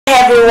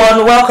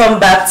everyone, welcome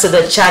back to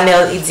the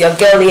channel. It's your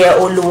girl here,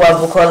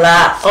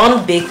 Oluwabukola,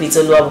 on Bake with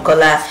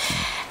Oluwabukola,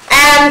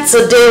 and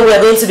today we're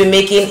going to be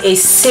making a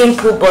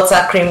simple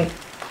buttercream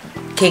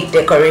cake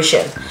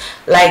decoration.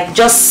 Like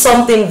just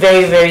something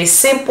very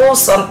simple,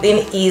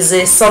 something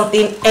easy,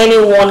 something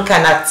anyone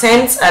can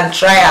attempt and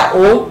try at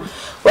home,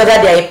 whether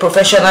they are a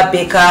professional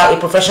baker, a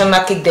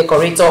professional cake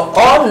decorator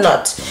or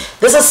not.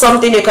 This is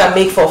something you can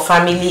make for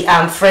family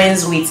and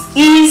friends with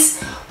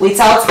ease,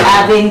 without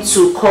having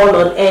to call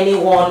on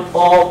anyone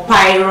or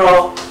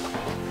pyro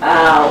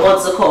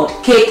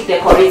cake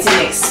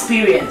decorating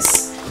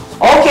experience.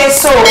 Okay,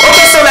 so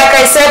like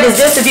I said, it's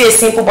going to be a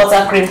simple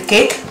buttercream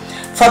cake.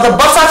 For the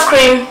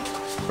buttercream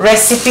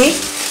recipe,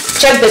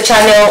 check the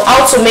channel.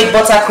 How to make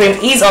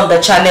buttercream is on the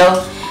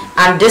channel,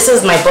 and this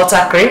is my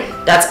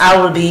buttercream that I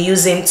will be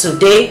using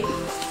today.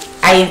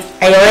 I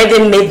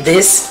already made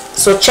this,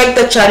 so check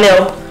the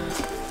channel,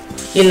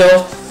 you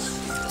know,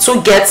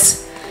 to get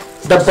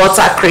the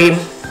buttercream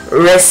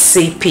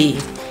recipe.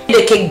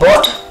 The cake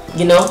board,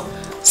 you know,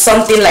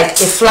 something like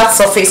a flat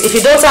surface. If you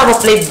don't have a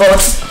plate board,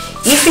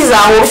 if it's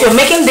at home, if you're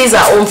making this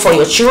at home for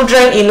your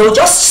children, you know,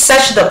 just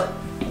search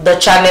the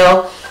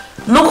channel,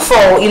 look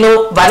for, you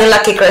know, vanilla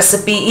cake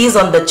recipe is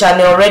on the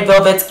channel, red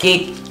velvet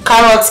cake,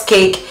 carrot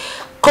cake,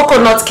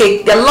 coconut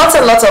cake. There are lots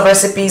and lots of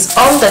recipes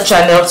on the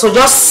channel, so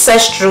just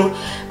search through.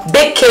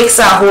 Bake cakes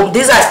at home,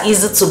 these are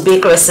easy to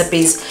bake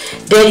recipes.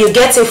 Then you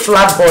get a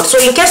flat board. So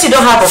in case you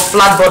don't have a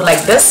flat board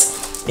like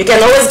this, you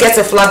can always get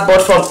a flat board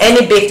from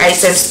any bake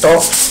item store.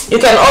 You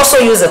can also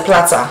use a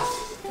platter.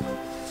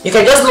 You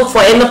can just look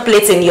for any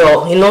plate in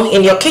your, you know,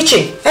 in your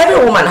kitchen. Every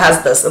woman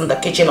has this in the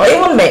kitchen, or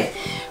even men.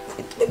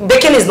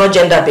 Baking is not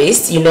gender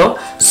based, you know,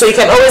 so you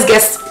can always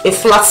get a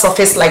flat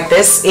surface like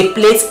this, a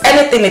plate,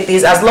 anything it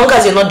is, as long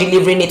as you're not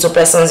delivering it to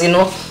persons, you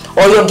know,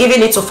 or you're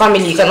giving it to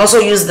family. You can also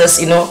use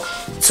this, you know,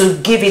 to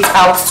give it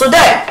out to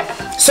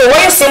them. So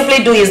what you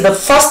simply do is, the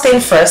first thing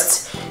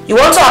first, you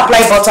want to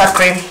apply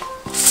buttercream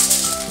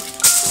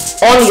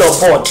on your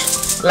board.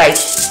 Like,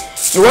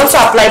 you want to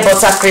apply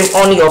buttercream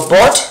on your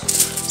board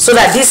so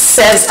that this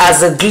serves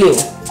as a glue.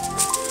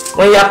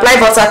 When you apply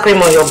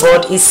buttercream on your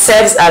board, it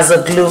serves as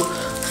a glue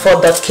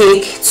for the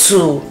cake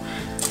to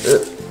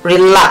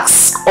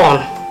relax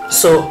on.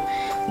 So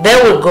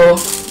there we go.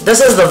 This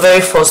is the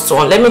very first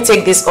one. Let me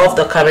take this off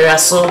the camera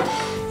so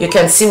you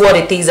can see what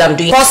it is I'm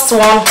doing. First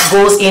one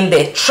goes in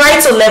there.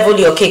 Try to level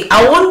your cake.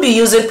 I won't be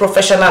using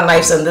professional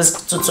knives in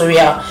this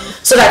tutorial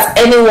so that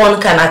anyone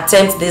can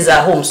attempt this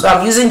at home. So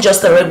I'm using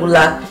just a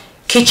regular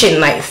kitchen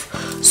knife.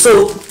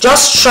 So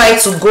just try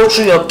to go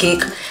through your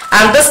cake.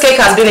 And this cake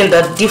has been in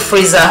the deep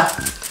freezer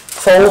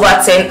for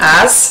over 10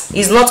 hours.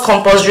 It's not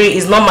compulsory,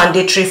 it's not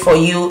mandatory for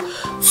you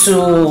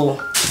to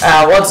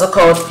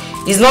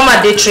it's not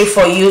mandatory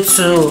for you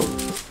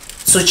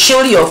to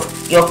chill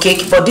your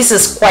cake, but this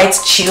is quite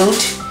chilled.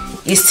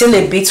 It's still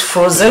a bit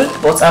frozen,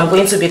 but I'm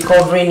going to be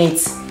covering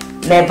it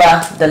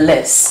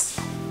nevertheless.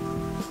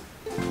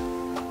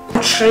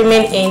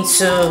 Trimming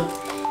into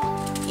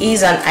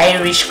is an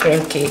Irish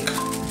cream cake,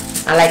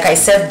 and like I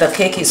said, the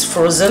cake is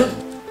frozen.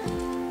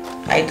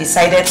 I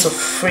decided to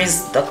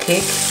freeze the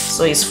cake,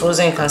 so it's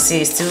frozen. You can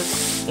see it's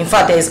still, in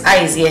fact there's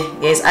ice here,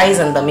 there's ice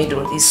in the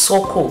middle. It's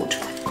so cold,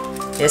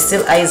 there's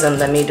still ice in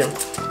the middle.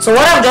 So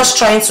what I'm just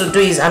trying to do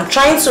is, I'm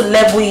trying to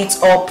level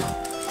it up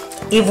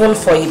even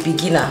for a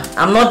beginner.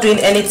 I'm not doing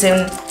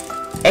anything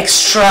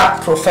extra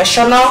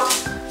professional.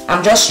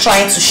 I'm just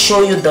trying to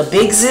show you the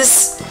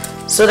basics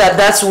so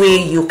that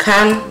way you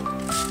can,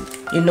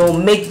 you know,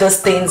 make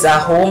those things at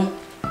home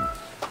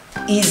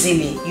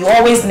easily. You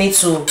always need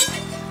to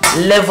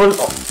level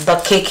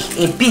the cake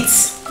a bit.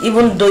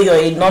 Even though you're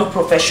a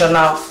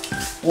non-professional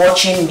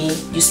watching me,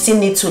 you still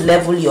need to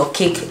level your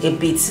cake a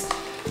bit.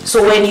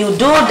 So when you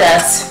do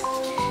that,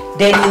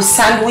 then you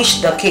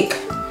sandwich the cake.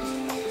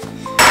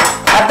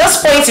 At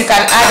this point, you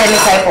can add any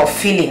type of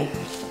filling.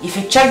 If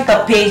you check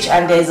the page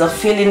and there's a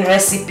filling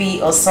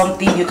recipe or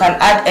something, you can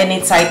add any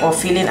type of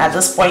filling. At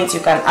this point, you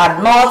can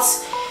add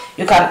nuts,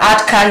 you can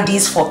add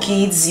candies for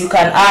kids, you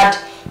can add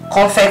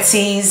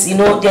confettis. You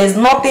know, there's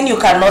nothing you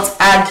cannot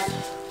add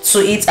to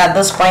it at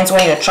this point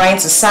when you're trying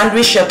to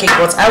sandwich your cake.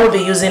 But I will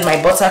be using my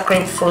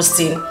buttercream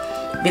frosting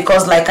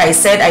because, like I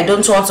said, I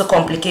don't want to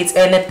complicate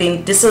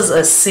anything. This is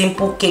a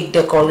simple cake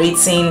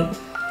decorating,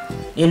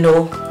 you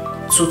know,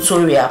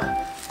 tutorial.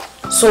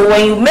 So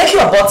when you make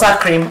your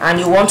buttercream and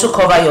you want to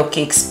cover your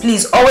cakes,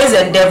 please always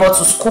endeavor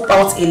to scoop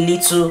out a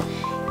little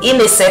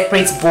in a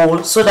separate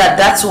bowl so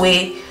that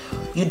way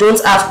you don't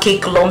have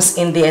cake lumps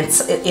in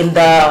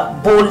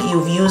the bowl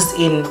you've used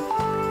in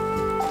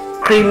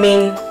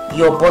creaming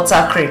your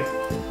buttercream.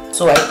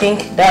 So I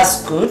think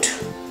that's good.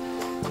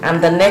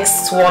 And the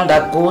next one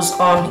that goes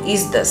on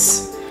is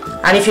this.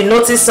 And if you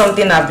notice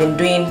something I've been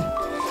doing,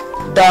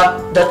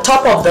 the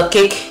top of the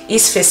cake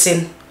is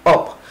facing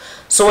up.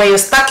 So when you're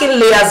stacking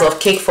layers of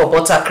cake for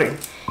buttercream,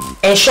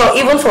 ensure,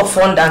 even for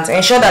fondant,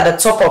 ensure that the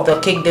top of the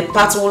cake, the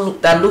part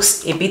that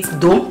looks a bit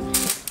dome,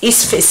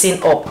 is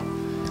facing up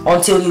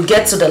until you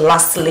get to the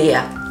last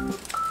layer.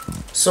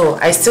 So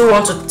I still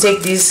want to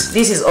take this.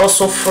 This is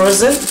also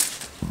frozen.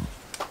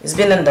 It's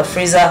been in the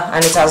freezer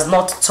and it has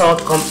not thawed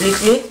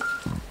completely,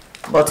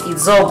 but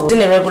it's all good.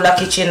 Using a regular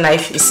kitchen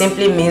knife, it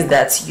simply means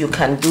that you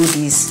can do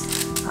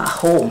this at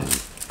home.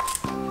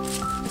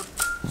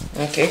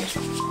 Okay,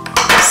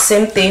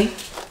 same thing,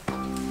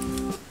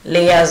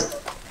 layers,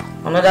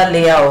 another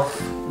layer of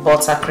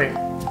buttercream.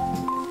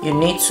 You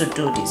need to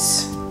do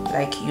this,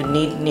 like you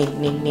need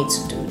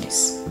to do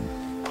this.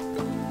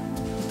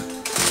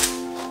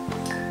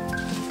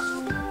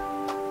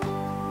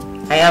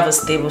 I have a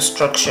stable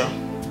structure.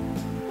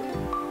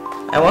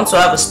 I want to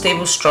have a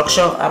stable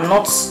structure. I'm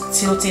not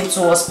tilting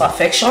towards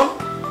perfection,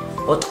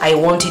 but I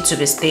want it to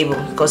be stable,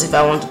 because if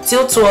I want to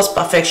tilt towards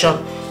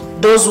perfection,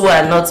 those who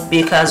are not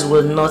bakers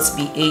will not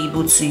be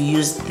able to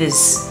use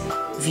this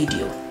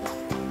video.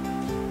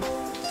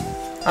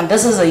 And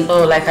this is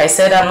like I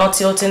said, I'm not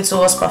tilting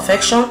towards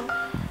perfection.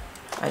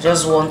 I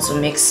just want to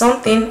make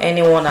something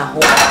anyone at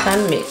home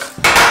can make.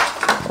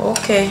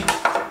 Okay,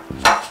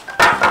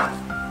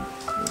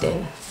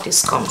 then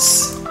this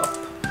comes up,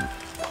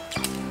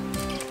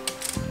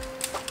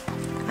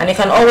 and you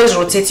can always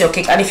rotate your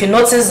cake. And if you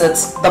notice that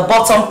the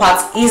bottom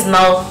part is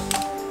now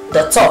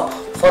the top,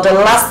 for the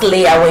last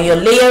layer, when you're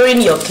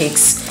layering your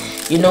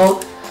cakes, you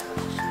know,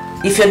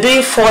 if you're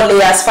doing 4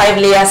 layers, 5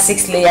 layers,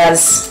 6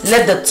 layers,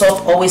 let the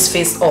top always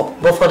face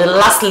up, but for the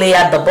last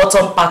layer, the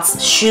bottom part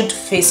should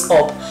face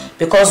up,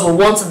 because we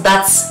want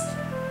that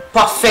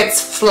perfect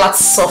flat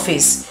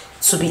surface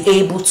to be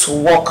able to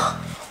work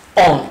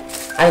on.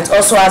 And it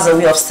also has a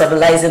way of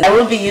stabilizing. I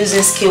will be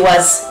using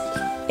skewers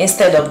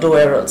instead of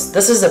dowel rods.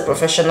 This is a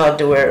professional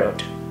dowel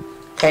rod.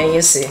 Can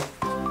you see?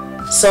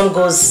 Some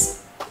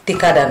goes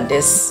thicker than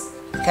this.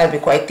 It can be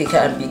quite thicker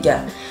and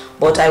bigger,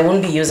 but I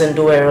won't be using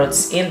dowel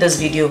rods in this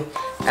video.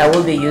 I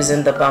will be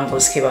using the bamboo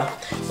skewer.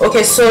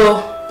 Okay, so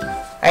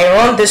I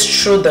run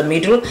this through the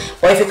middle,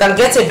 but if you can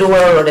get a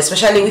dowel rod,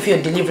 especially if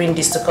you're delivering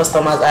this to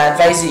customers, I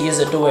advise you use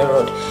a dowel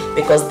rod,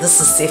 because this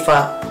is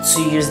safer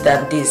to use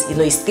than this. You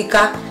know, it's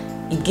thicker,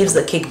 it gives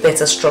the cake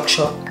better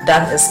structure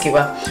than a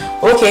skewer.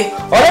 Okay,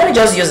 or let me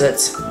just use it.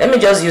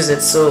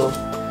 So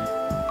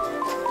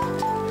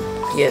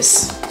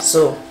yes,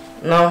 so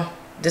now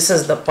this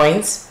is the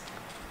point.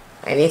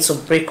 I need to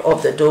break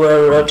up the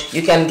dowel rod.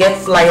 You can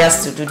get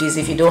pliers to do this.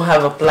 If you don't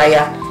have a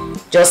plier,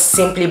 just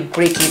simply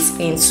break it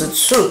into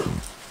 2.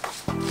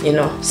 You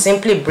know,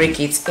 simply break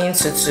it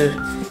into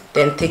 2,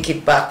 then take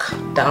it back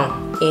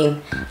down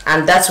in,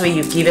 and that way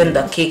you've given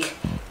the cake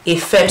a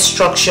firm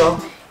structure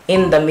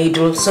in the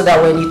middle, so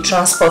that when you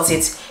transport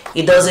it,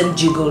 it doesn't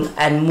jiggle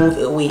and move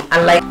away.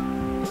 And like,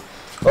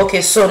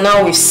 okay, so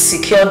now we've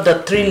secured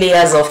the 3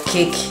 layers of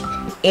cake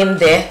in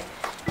there.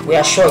 We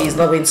are sure it's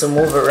not going to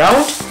move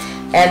around,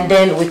 and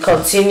then we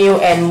continue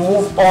and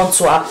move on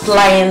to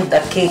applying the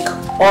cake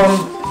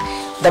on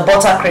the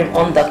buttercream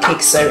on the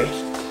cake. Sorry.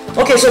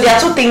 Okay, so there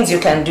are 2 things you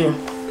can do.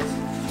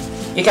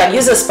 You can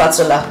use a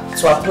spatula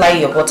to apply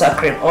your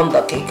buttercream on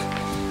the cake,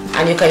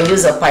 and you can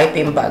use a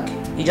piping bag.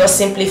 You just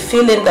simply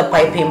fill in the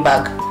piping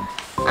bag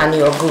and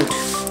you're good.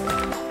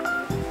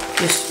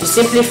 You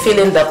simply fill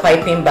in the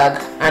piping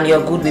bag and you're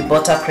good with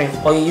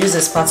buttercream, or you use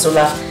a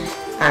spatula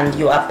and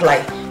you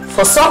apply.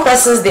 For some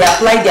persons, they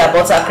apply their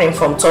buttercream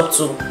from top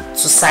to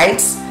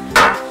sides.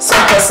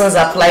 Some persons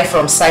apply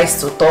from sides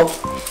to top.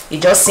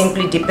 It just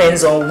simply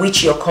depends on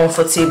which you're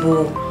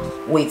comfortable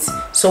with.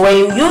 So when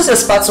you use a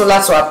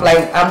spatula to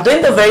apply, I'm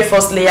doing the very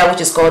first layer,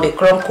 which is called a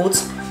crumb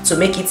coat, to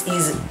make it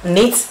easy,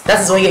 neat. That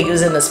is when you're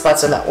using the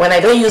spatula. When I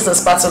don't use the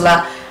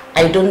spatula,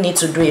 I don't need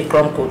to do a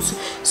crumb coat.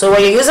 So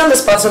when you're using the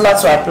spatula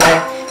to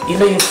apply, you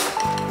know,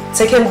 you've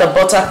taken the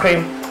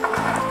buttercream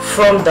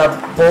from the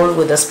bowl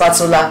with the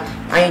spatula,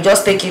 and you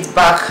just take it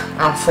back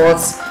and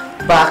forth,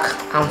 back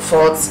and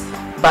forth,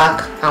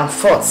 back and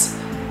forth.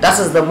 That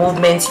is the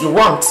movement you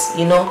want.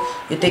 You know,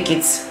 you take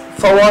it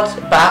forward,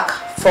 back,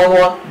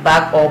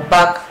 or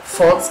back,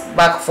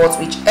 forth,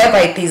 whichever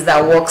it is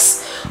that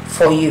works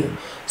for you.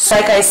 So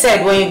like I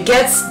said, when you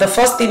get, the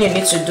first thing you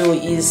need to do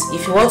is,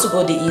 if you want to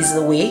go the easy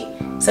way,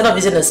 instead of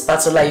using a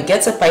spatula, you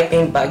get a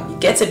piping bag, you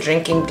get a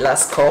drinking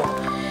glass cup,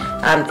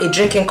 and a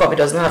drinking cup, it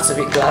does not have to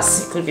be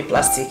glass, it could be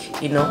plastic,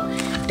 you know.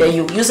 Then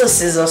you use a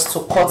scissors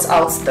to cut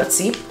out the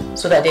tip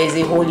so that there is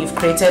a hole. You've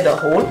created a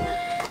hole,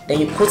 then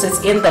you put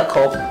it in the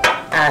cup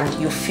and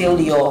you fill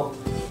your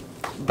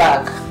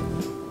bag.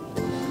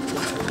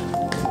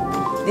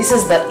 This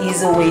is the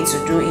easy way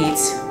to do it,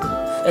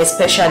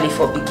 especially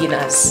for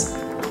beginners,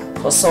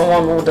 for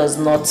someone who does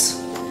not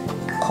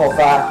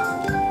cover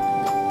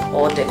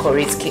or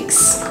decorate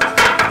cakes.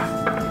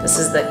 This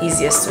is the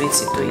easiest way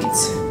to do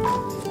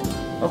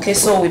it. Okay,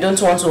 so we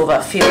don't want to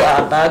overfill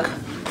our bag.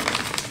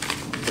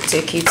 We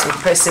take it, we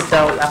press it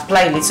down,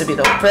 apply a little bit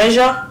of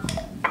pressure.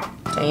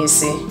 Can you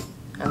see?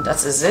 And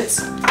that is it.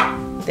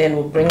 Then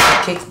we'll bring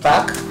the cake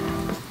back,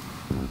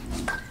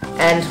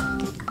 and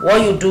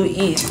what you do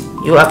is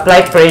you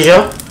apply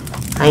pressure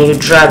and you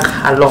drag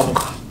along.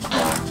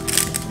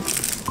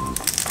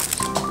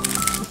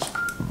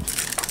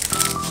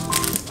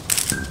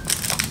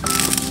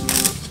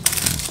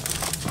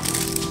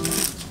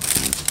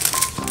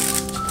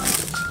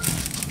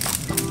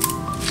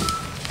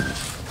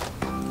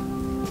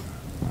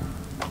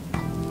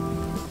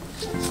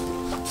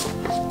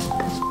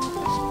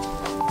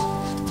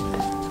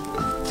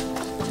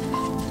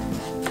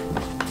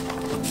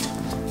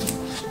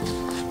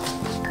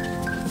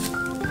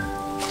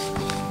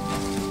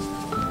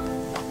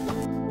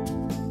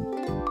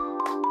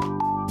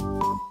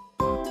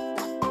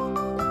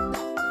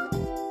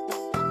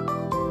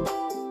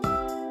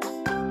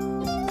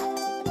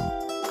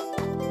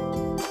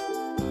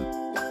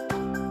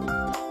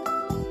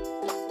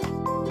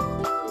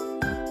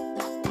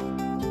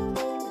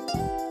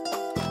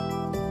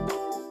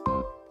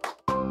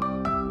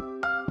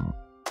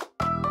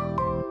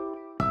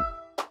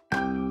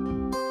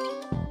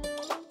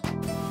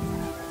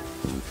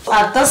 so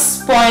at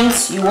this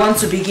point you want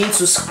to begin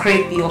to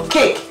scrape your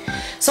cake.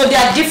 So there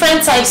are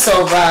different types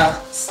of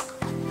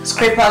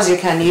scrapers you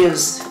can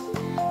use.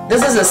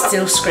 This is a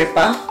steel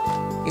scraper.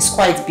 It's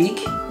quite big,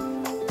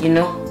 you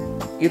know.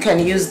 You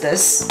can use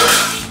this.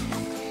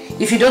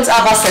 If you don't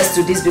have access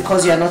to this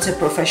because you are not a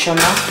professional,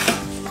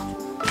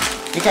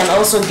 you can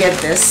also get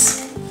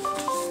this.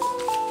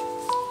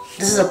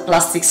 This is a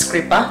plastic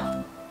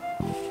scraper.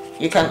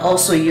 You can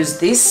also use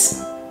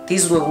this.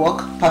 This will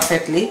work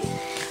perfectly.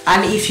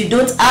 And if you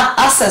don't have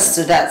access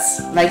to that,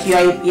 like you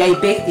are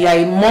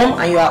a mom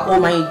and you are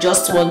home and you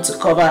just want to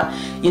cover,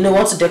 you know,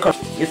 want to decorate,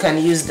 you can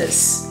use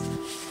this.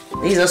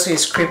 This is also a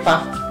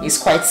scraper. It's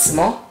quite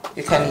small.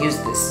 You can use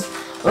this.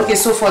 Okay,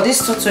 so for this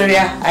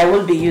tutorial I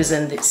will be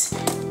using this.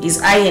 It's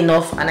high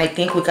enough and I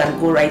think we can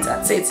go right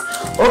at it.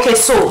 Okay,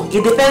 so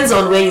it depends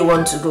on where you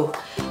want to go.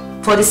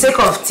 For the sake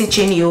of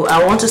teaching you,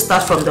 I want to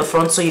start from the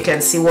front so you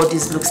can see what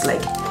this looks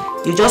like.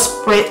 You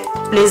just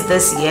place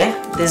this here,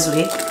 this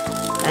way,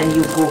 and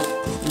you go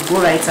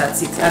right at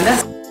it. And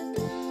that's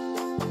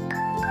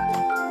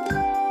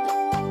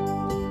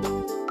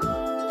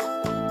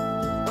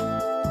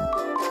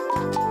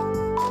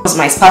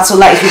my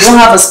spatula. If you don't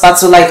have a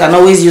spatula, you can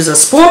always use a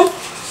spoon,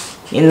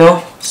 you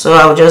know. So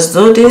I'll just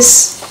do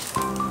this.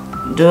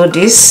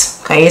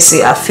 Can you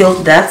see I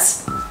filled that?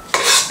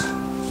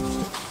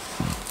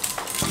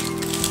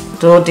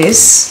 Do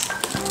this,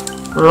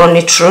 run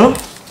it through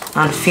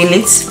and fill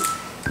it,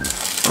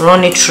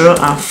 run it through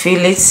and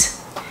fill it.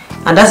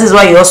 And that is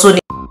why you also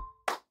need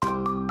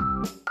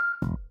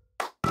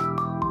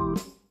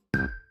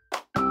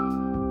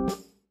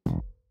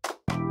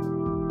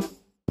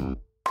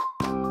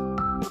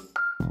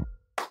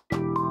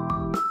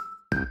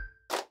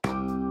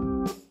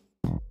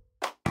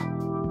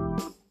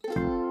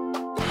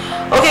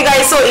Okay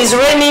guys, so it's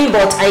raining,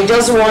 but I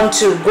just want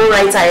to go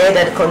right ahead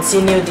and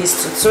continue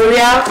this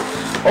tutorial.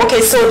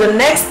 Okay, so the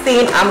next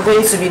thing I'm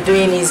going to be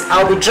doing is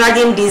I'll be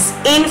dragging this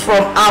in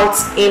from out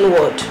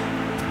inward.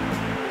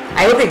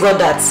 I hope you got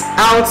that.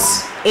 Out,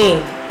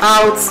 in,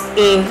 out,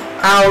 in,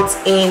 out,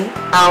 in,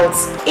 out,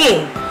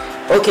 in.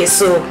 Okay,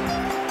 so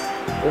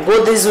we'll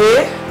go this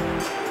way.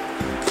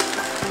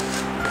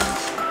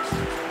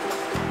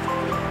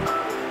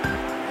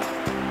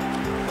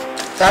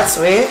 That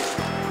way.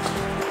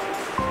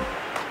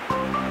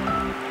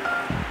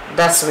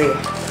 That way.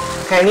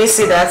 Can you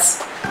see that?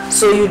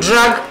 So you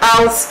drag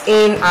out,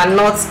 in, and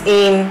not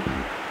in,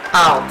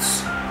 out,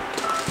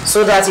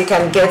 so that you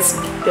can get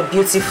a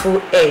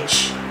beautiful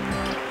edge.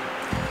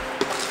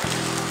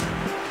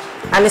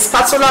 And the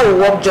spatula will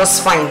work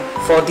just fine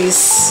for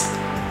this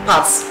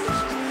part.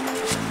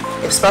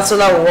 If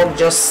spatula will work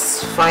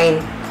just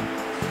fine,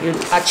 you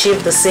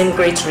achieve the same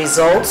great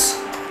results.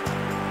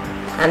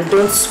 And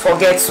don't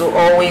forget to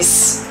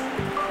always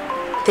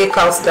take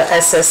out the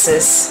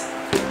excesses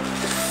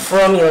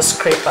from your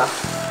scraper.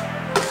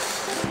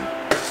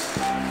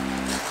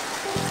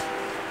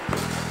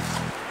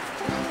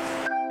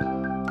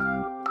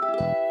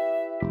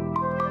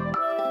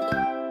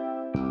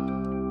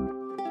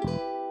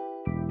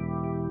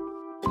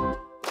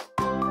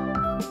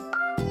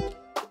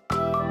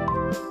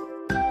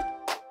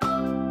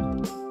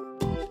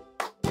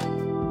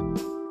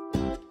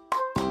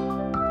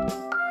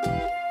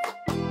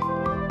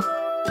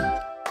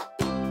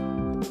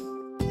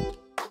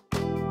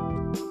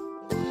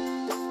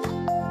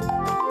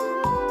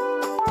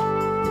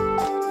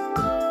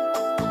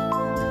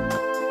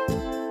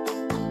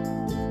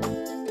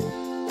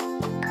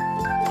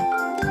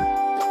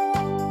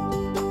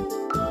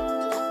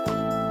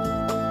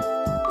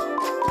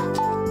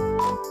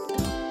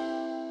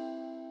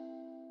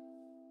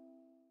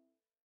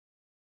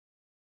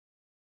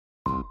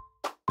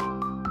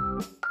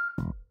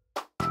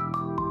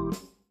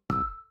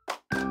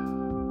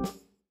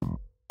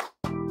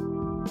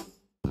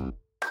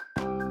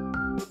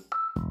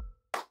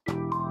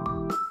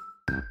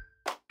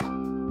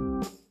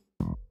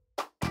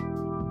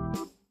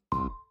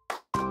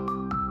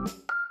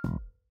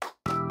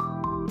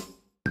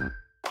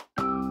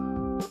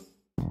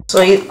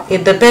 So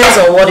it depends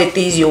on what it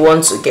is you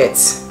want to get.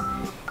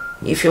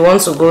 If you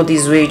want to go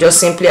this way, you just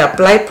simply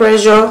apply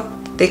pressure,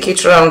 take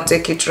it round,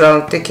 take it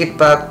round, take it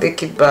back,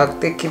 take it back,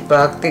 take it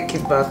back, take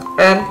it back,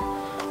 and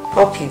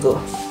up you go.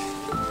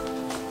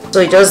 So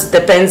it just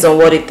depends on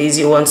what it is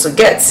you want to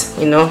get,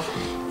 you know.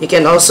 You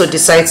can also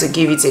decide to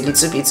give it a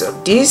little bit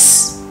of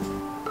this,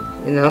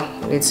 you know,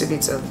 a little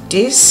bit of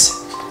this,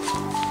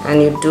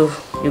 and you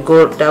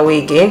go that way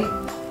again.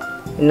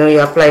 You know, you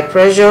apply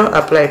pressure,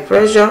 apply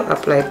pressure,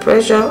 apply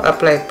pressure,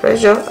 apply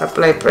pressure,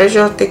 apply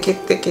pressure, take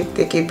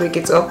it, break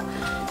it up,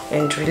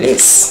 and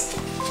release.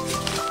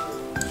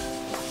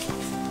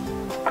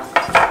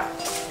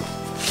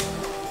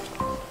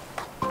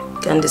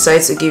 You can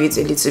decide to give it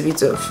a little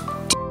bit of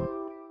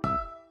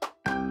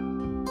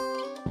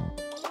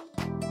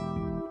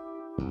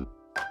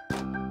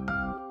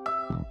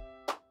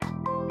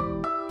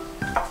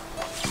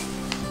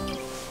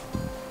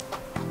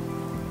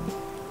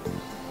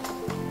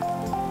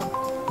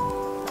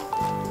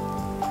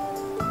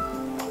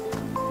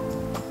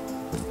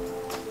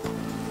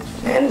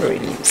and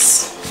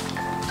release.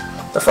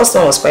 The first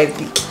one was quite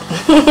big.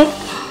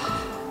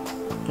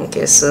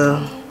 Okay,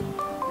 so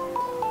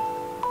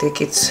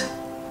take it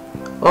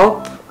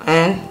up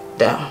and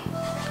down.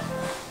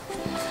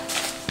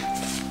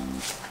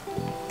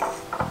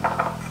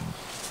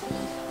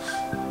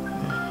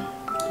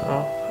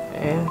 Up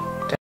and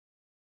down.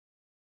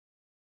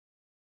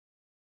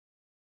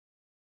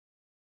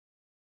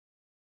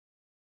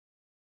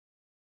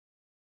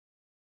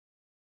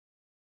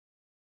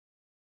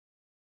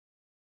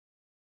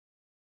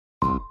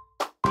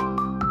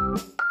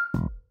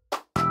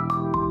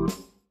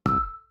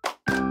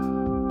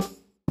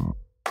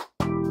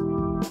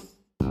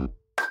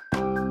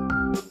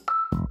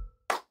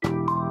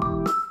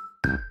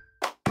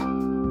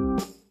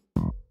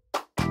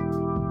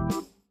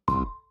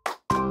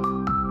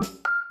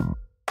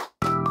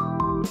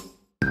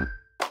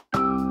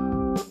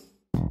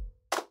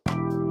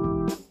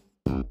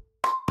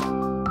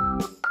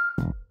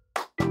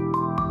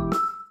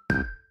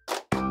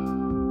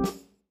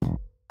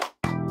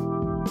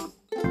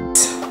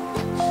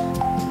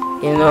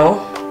 You know,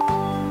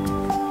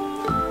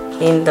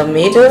 in the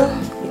middle,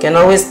 you can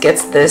always get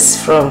this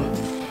from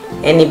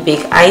any big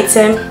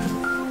item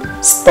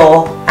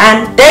store,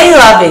 and there you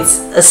have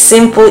it, a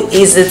simple,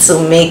 easy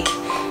to make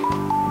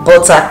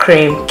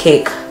buttercream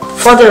cake.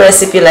 For the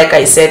recipe, like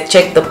I said,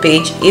 check the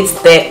page, it's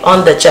there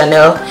on the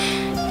channel,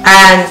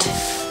 and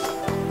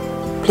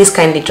please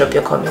kindly drop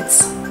your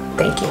comments.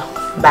 Thank you.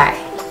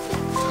 Bye.